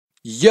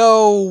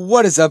Yo,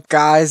 what is up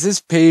guys?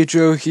 It's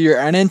Pedro here,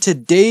 and in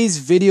today's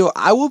video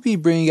I will be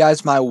bringing you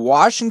guys my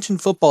Washington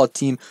football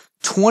team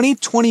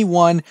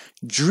 2021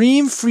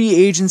 dream free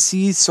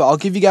agency. So I'll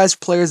give you guys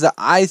players that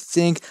I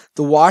think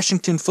the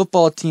Washington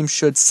football team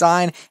should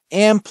sign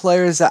and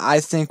players that I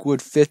think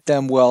would fit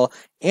them well,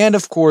 and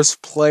of course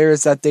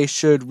players that they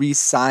should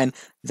re-sign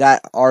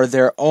that are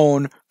their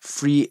own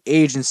free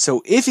agents.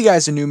 So if you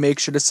guys are new, make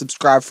sure to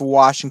subscribe for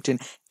Washington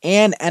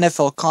and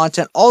NFL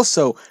content.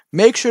 Also,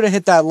 make sure to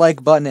hit that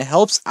like button. It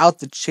helps out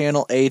the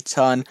channel a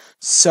ton.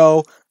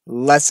 So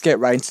let's get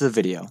right into the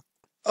video.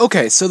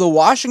 Okay, so the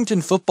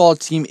Washington football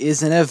team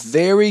is in a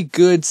very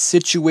good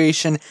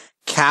situation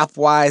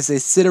cap-wise. They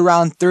sit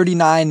around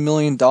 $39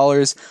 million,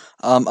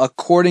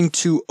 according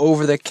to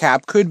Over the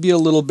Cap. Could be a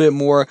little bit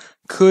more,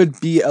 could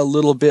be a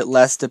little bit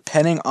less,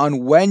 depending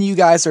on when you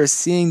guys are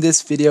seeing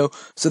this video.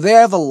 So they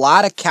have a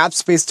lot of cap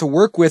space to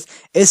work with,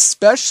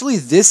 especially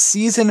this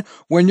season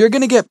when you're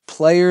going to get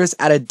players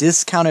at a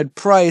discounted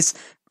price,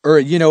 or,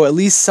 at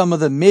least some of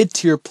the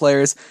mid-tier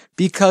players,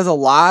 because a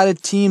lot of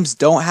teams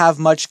don't have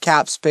much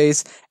cap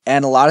space,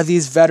 and a lot of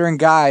these veteran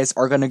guys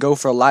are going to go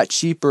for a lot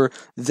cheaper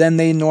than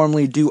they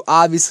normally do.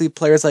 Obviously,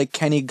 players like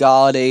Kenny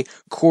Golladay,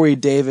 Corey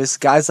Davis,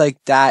 guys like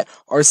that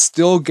are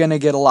still going to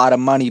get a lot of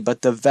money,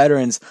 but the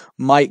veterans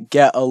might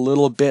get a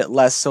little bit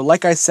less. So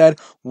like I said,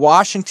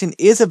 Washington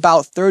is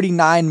about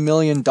 $39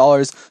 million.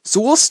 So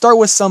we'll start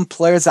with some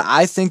players that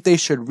I think they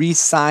should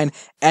re-sign,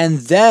 and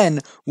then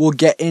we'll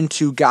get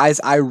into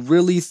guys I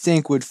really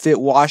think would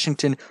fit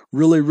Washington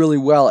really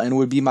well and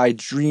would be my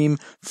dream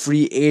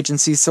free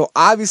agency. So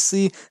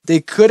obviously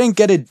they couldn't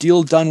get a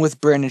deal done with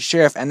Brandon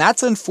Sheriff, and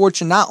that's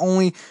unfortunate, not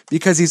only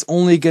because he's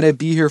only going to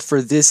be here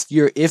for this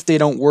year if they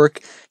don't work,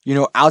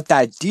 out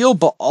that deal,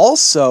 but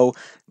also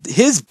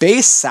his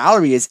base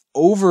salary is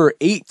over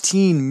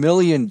 $18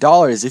 million.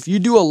 If you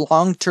do a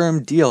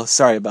long-term deal,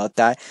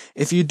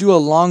 if you do a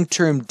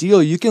long-term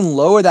deal, you can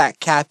lower that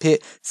cap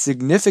hit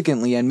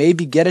significantly and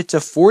maybe get it to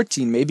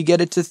 14, maybe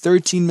get it to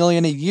 13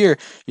 million a year.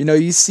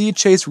 You see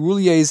Chase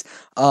Roulier's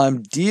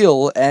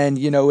deal, and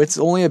it's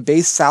only a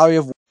base salary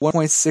of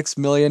 1.6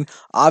 million.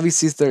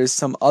 Obviously there's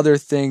some other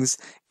things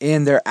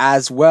in there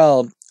as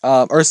well.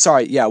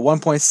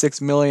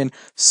 1.6 million.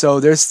 So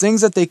there's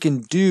things that they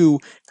can do,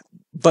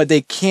 but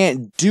they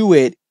can't do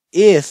it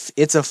if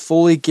it's a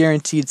fully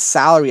guaranteed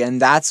salary,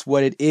 and that's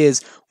what it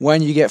is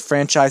when you get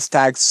franchise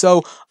tags.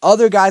 So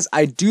other guys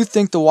I do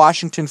think the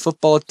Washington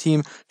football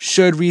team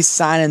should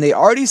re-sign, and they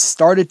already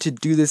started to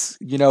do this.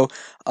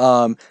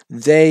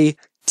 They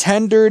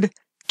tendered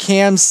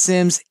Cam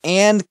Sims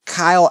and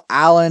Kyle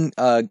Allen.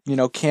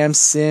 Cam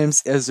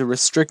Sims is a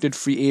restricted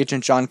free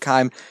agent. John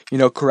Keim,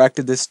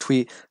 corrected this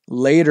tweet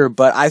later,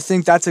 but I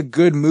think that's a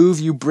good move.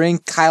 You bring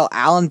Kyle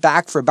Allen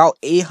back for about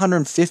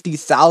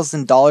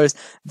 $850,000.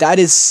 That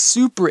is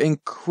super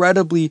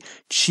incredibly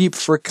cheap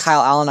for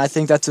Kyle Allen. I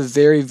think that's a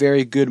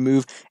very good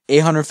move.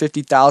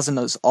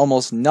 $850,000 is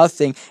almost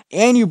nothing,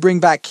 and you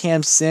bring back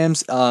Cam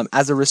Sims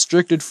as a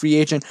restricted free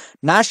agent.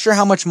 Not sure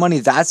how much money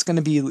that's going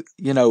to be,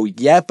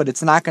 yet, but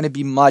it's not going to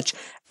be much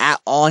at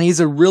all. And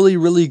he's a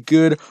really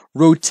good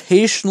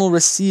rotational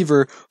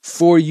receiver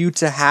for you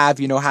to have.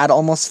 Had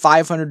almost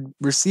 500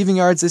 receiving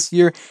yards this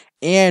year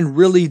and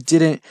really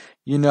didn't,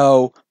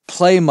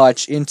 play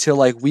much until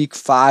like week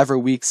 5 or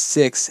week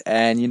 6,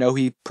 and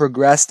he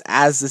progressed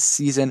as the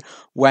season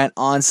went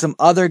on. Some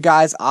other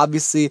guys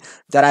obviously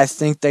that I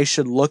think they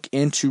should look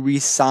into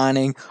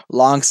re-signing: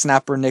 long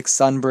snapper Nick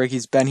Sundberg.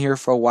 He's been here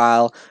for a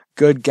while,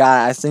 good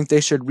guy. I think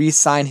they should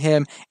re-sign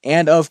him.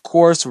 And of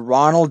course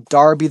Ronald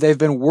Darby. They've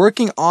been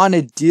working on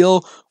a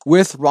deal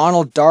with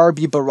Ronald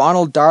Darby, but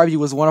Ronald Darby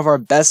was one of our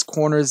best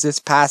corners this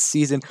past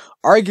season,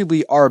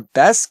 arguably our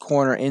best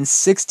corner. In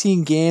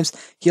 16 games,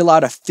 he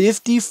allowed a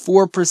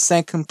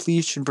 54%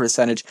 completion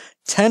percentage,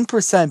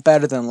 10%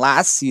 better than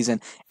last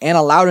season, and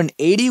allowed an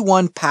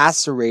 81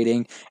 passer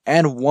rating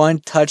and 1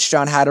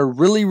 touchdown. Had a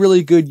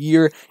really good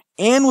year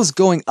and was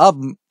going up,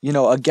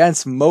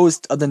 against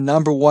most of the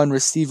number 1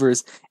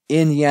 receivers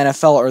in the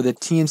NFL, or the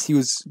teams he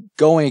was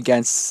going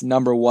against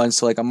number 1.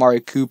 So like Amari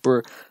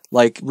Cooper,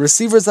 like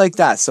receivers like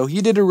that. So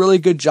he did a really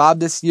good job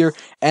this year.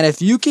 And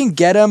if you can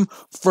get him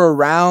for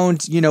around,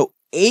 $8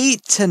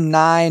 to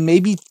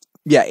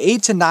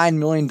 $9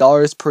 million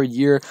per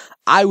year,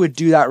 I would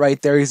do that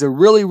right there. He's a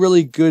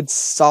really good,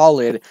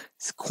 solid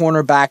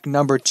cornerback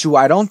number 2.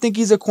 I don't think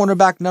he's a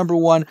cornerback number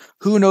 1.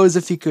 Who knows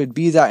if he could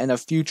be that in the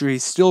future.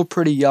 He's still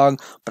pretty young,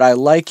 but I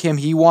like him.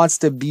 He wants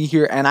to be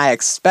here, and I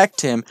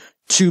expect him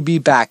to be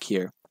back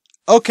here.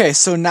 Okay,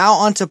 so now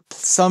on to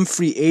some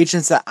free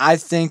agents that I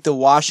think the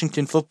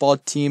Washington football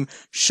team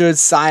should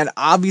sign.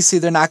 Obviously,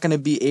 they're not going to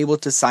be able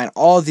to sign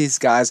all of these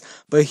guys,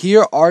 but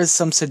here are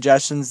some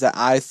suggestions that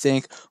I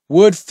think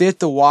would fit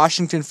the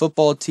Washington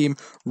football team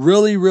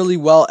really, really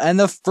well. And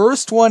the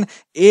first one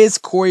is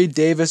Corey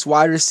Davis,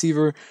 wide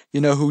receiver,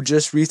 who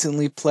just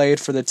recently played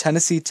for the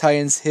Tennessee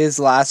Titans his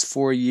last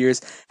 4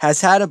 years,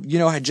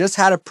 had just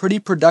had a pretty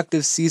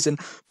productive season,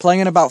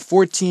 playing in about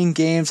 14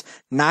 games,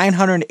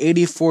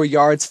 984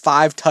 yards,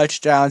 5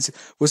 touchdowns,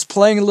 was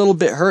playing a little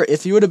bit hurt.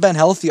 If he would have been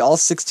healthy all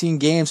 16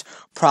 games,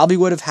 probably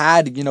would have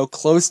had,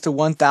 close to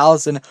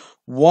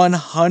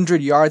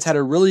 1,100 yards, had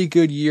a really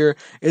good year,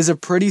 is a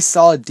pretty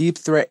solid deep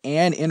threat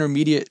and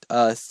intermediate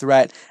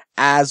threat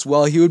as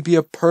well. He would be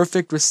a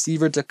perfect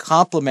receiver to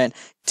complement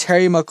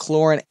Terry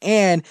McLaurin,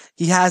 and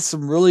he has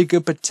some really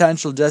good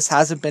potential, just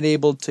hasn't been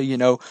able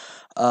to,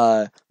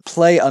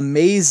 play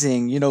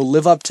amazing,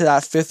 live up to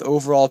that 5th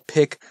overall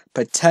pick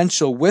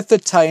potential with the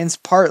Titans,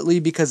 partly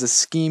because of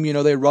scheme.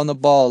 They run the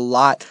ball a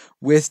lot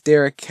with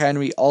Derrick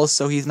Henry.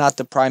 Also, he's not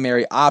the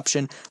primary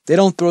option. They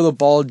don't throw the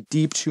ball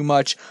deep too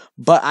much,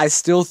 but I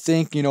still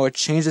think, a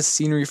change of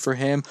scenery for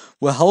him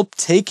will help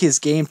take his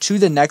game to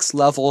the next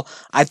level.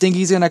 I think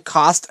he's going to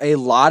cost a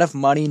lot of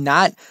money,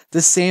 not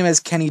the same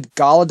as Kenny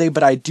Golladay,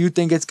 but I do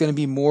think it's going to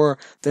be more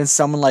than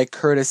someone like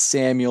Curtis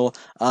Samuel.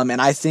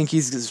 And I think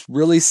he's this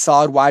really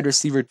solid wide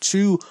receiver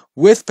too,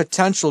 with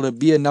potential to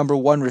be a number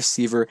 1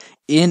 receiver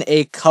in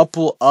a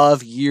couple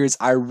of years.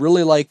 I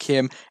really like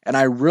him, and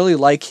I really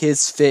like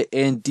his fit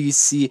in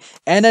DC.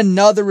 And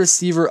another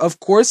receiver, of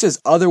course, there's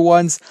other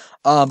ones,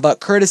 but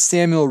Curtis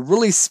Samuel,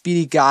 really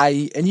speedy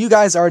guy, and you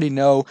guys already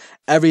know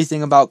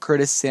everything about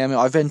Curtis Samuel.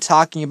 I've been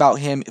talking about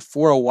him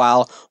for a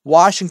while.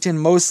 Washington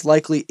most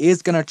likely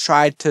is going to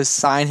try to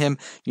sign him.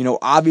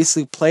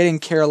 Obviously played in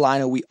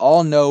Carolina. We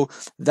all know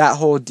that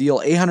whole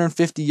deal.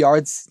 850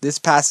 yards this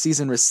past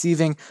season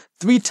receiving,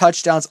 3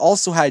 touchdowns,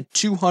 also had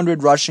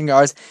 200 rushing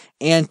yards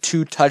and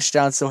 2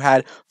 touchdowns, so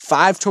had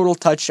 5 total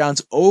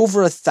touchdowns,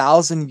 over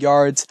 1,000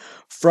 yards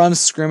from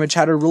scrimmage,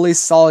 had a really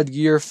solid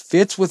year,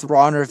 fits with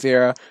Ron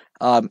Rivera,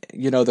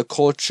 the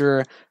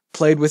culture,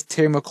 played with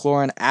Terry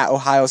McLaurin at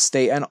Ohio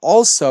State, and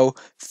also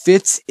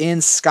fits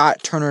in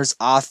Scott Turner's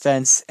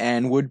offense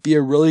and would be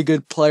a really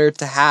good player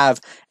to have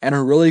and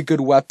a really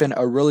good weapon,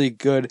 a really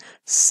good,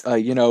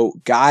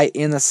 guy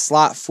in the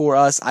slot for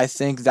us. I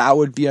think that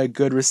would be a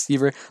good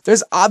receiver.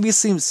 There's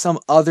obviously some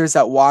others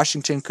that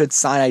Washington could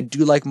sign. I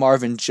do like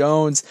Marvin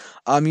Jones.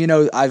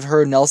 I've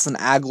heard Nelson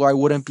Aguilar. I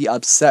wouldn't be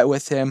upset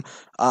with him.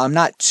 I'm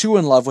not too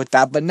in love with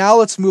that, but now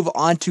let's move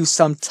on to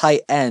some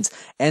tight ends.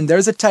 And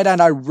there's a tight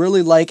end I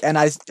really like, and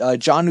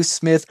Jonnu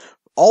Smith,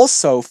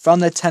 also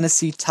from the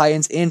Tennessee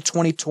Titans in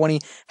 2020,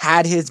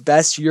 had his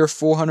best year,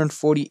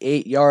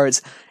 448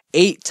 yards,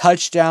 8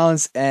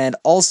 touchdowns, and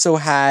also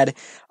had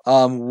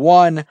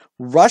 1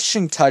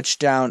 rushing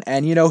touchdown.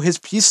 And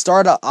he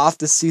started off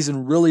the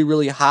season really,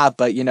 really hot,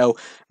 but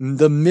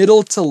the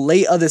middle to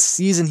late of the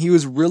season, he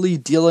was really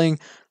dealing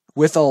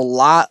with a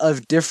lot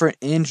of different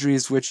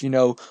injuries, which,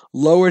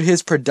 lowered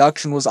his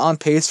production, was on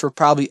pace for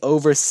probably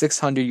over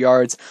 600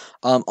 yards,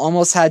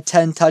 almost had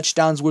 10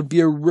 touchdowns, would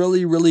be a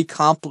really, really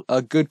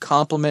a good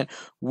compliment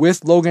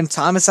with Logan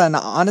Thomas. And I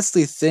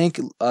honestly think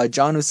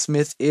Jonnu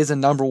Smith is a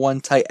number 1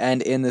 tight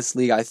end in this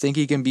league. I think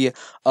he can be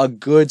a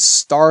good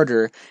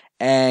starter.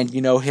 And,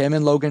 him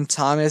and Logan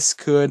Thomas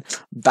could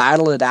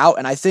battle it out.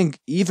 And I think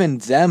even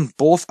them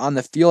both on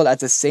the field at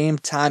the same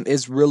time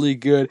is really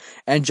good.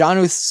 And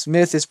Jonnu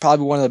Smith is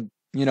probably one of the,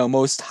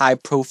 most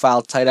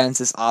high-profile tight ends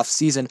this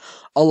offseason,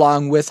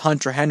 along with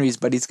Hunter Henry's.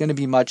 But he's going to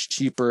be much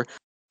cheaper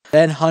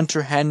than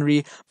Hunter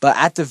Henry. But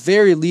at the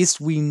very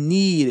least, we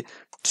need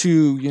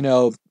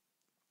to,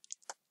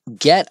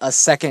 get a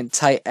second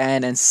tight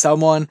end, and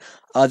someone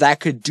that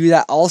could do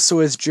that also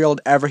is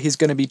Gerald Everett. He's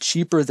going to be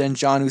cheaper than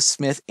Jonnu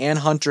Smith and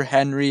Hunter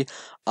Henry,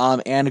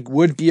 and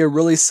would be a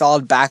really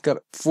solid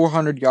backup.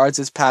 400 yards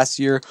this past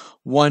year,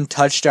 1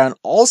 touchdown,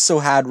 also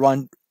had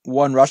one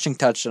rushing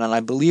touchdown, and I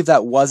believe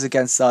that was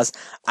against us.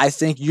 I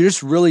think you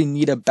just really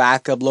need a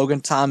backup. Logan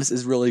Thomas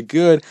is really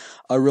good,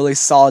 a really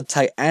solid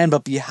tight end,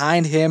 but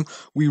behind him,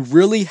 we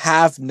really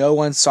have no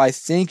one, so I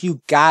think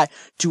you got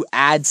to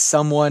add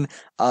someone,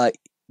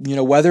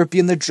 whether it be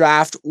in the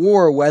draft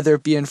or whether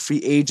it be in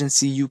free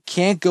agency. You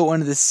can't go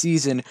into the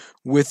season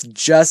with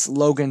just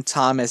Logan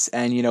Thomas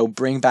and,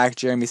 bring back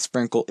Jeremy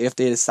Sprinkle if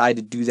they decide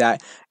to do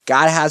that.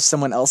 Gotta have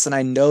someone else, and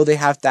I know they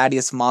have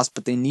Thaddeus Moss,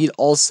 but they need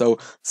also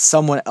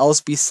someone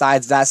else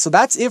besides that. So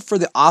that's it for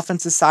the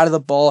offensive side of the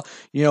ball.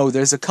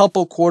 There's a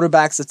couple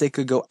quarterbacks that they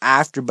could go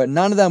after, but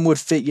none of them would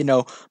fit,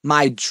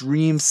 my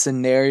dream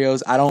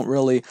scenarios.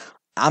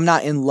 I'm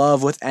not in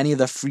love with any of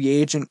the free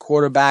agent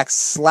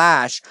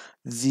quarterbacks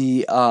 /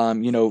 the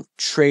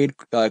trade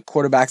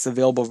quarterbacks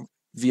available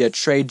via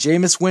trade.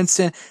 Jameis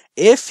Winston,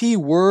 if he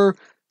were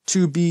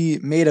to be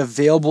made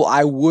available,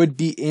 I would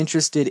be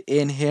interested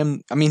in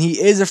him. I mean,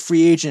 he is a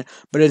free agent,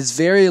 but it's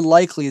very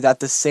likely that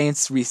the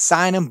Saints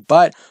re-sign him,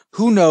 but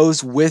who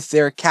knows with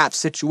their cap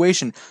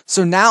situation.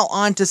 So now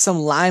on to some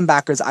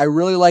linebackers. I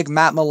really like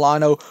Matt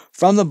Milano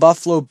from the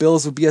Buffalo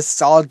Bills. Would be a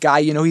solid guy.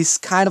 You know, he's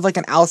kind of like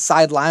an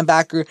outside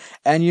linebacker,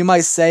 and you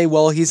might say,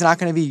 well, he's not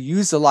going to be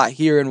used a lot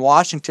here in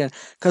Washington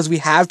because we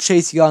have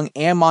Chase Young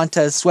and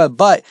Montez Sweat,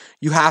 but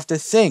you have to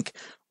think,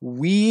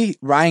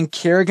 Ryan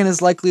Kerrigan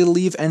is likely to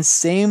leave, and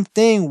same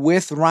thing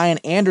with Ryan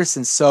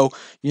Anderson. So,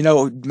 you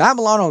know, Matt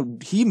Milano,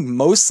 he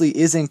mostly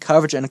is in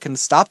coverage and can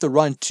stop the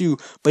run too,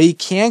 but he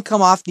can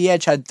come off the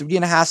edge, had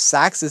 3.5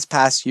 sacks this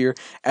past year,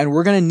 and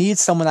we're going to need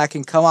someone that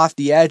can come off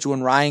the edge when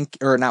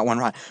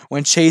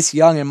when Chase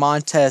Young and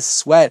Montez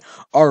Sweat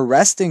are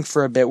resting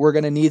for a bit. We're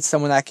going to need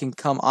someone that can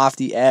come off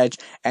the edge,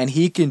 and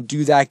he can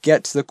do that,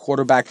 get to the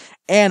quarterback,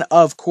 and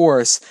of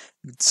course,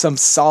 some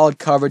solid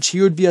coverage.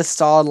 He would be a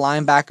solid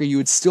linebacker. You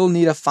would still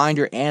need to find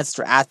your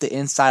answer at the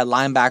inside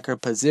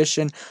linebacker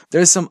position.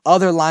 There's some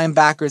other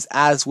linebackers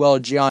as well.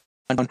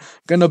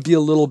 Gonna be a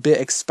little bit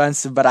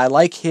expensive, but I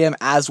like him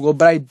as well.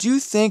 But I do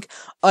think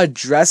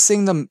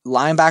addressing the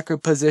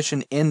linebacker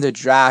position in the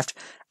draft,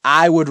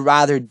 I would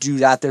rather do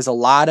that. There's a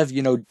lot of,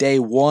 you know, day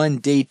 1,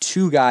 day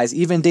 2 guys,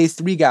 even day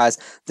 3 guys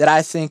that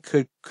I think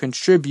could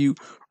contribute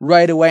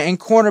right away. And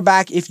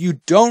cornerback, if you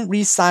don't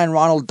re-sign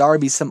Ronald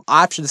Darby, some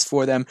options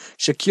for them: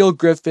 Shaquille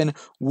Griffin,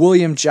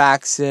 William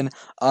Jackson,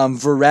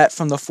 Verrett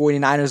from the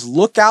 49ers.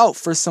 Look out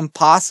for some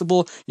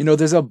possible, you know,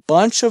 there's a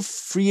bunch of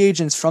free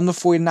agents from the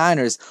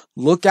 49ers.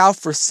 Look out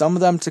for some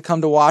of them to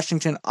come to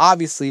Washington.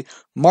 Obviously,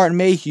 Martin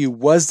Mayhew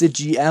was the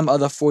GM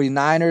of the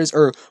 49ers,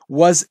 or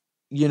was,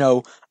 you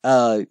know,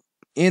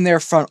 in their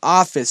front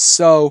office,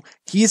 so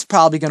he's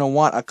probably going to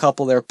want a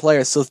couple of their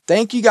players. So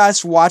thank you guys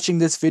for watching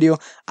this video.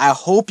 I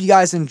hope you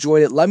guys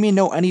enjoyed it. Let me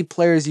know any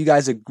players you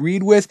guys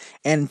agreed with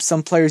and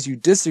some players you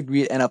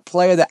disagreed, and a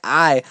player that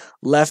I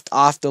left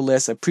off the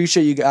list.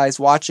 Appreciate you guys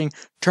watching.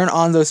 Turn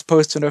on those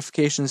post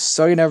notifications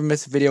so you never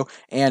miss a video,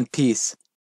 and peace.